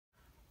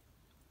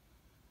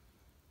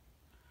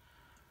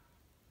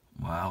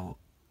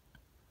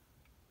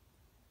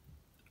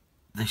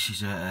this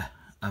is a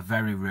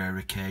very rare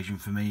occasion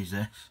for me, is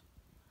this.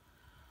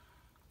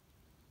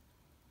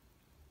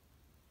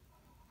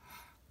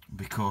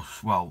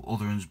 Because, well,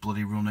 other one's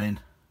bloody running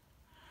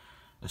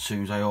as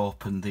soon as I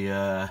open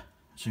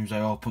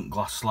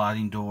glass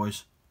sliding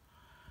doors.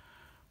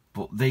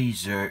 But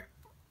these are,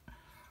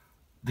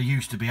 they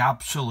used to be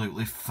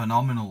absolutely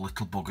phenomenal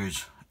little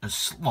buggers.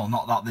 As well,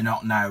 not that they're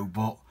not now,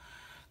 but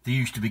they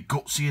used to be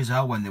gutsy as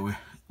hell when they were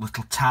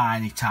little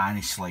tiny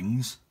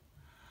slings.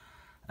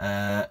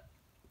 But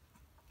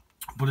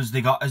as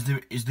they got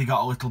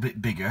a little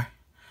bit bigger,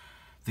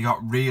 they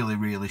got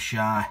really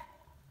shy.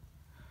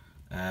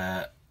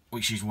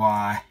 Which is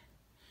why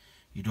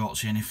you don't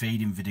see any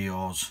feeding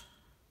videos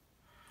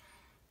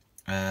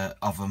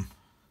of them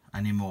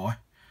anymore,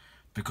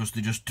 because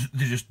they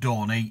just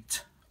don't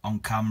eat on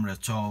camera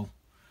at all.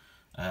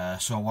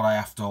 So what I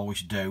have to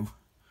always do,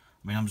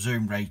 I mean, I'm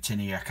zoom rating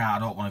here, I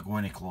don't want to go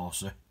any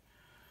closer.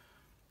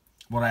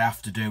 What I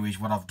have to do is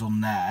what I've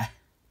done there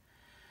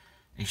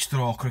is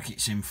throw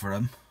crickets in for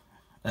them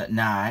at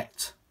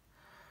night,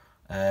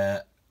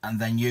 and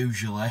then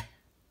usually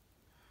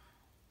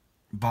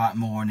by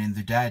morning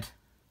they're dead.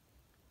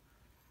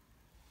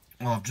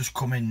 Well, I've just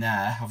come in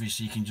there,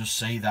 obviously you can just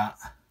see that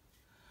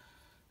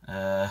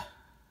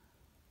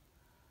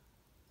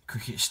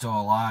cricket's still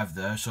alive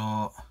there,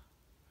 so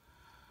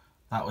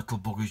that little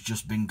bugger's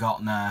just been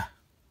got there.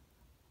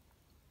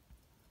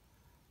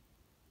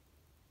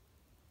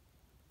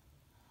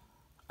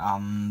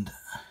 And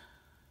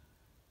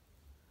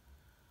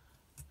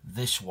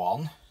this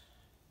one,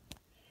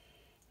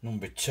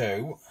 number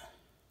 2,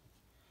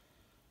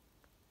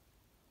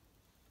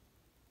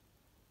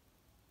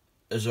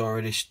 has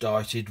already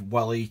started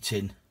well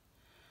eating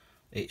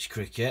its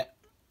cricket.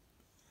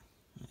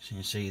 As you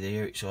can see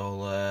there, it's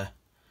all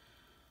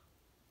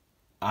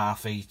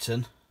half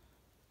eaten.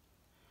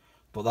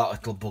 But that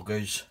little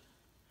bugger's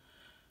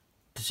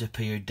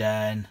disappeared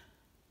down.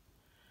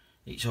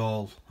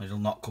 It'll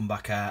not come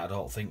back out, I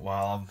don't think,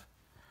 while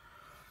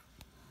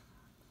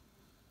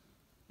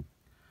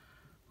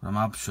I'm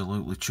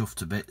absolutely chuffed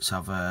to bits.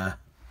 I've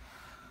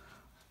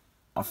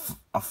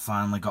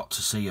finally got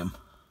to see them.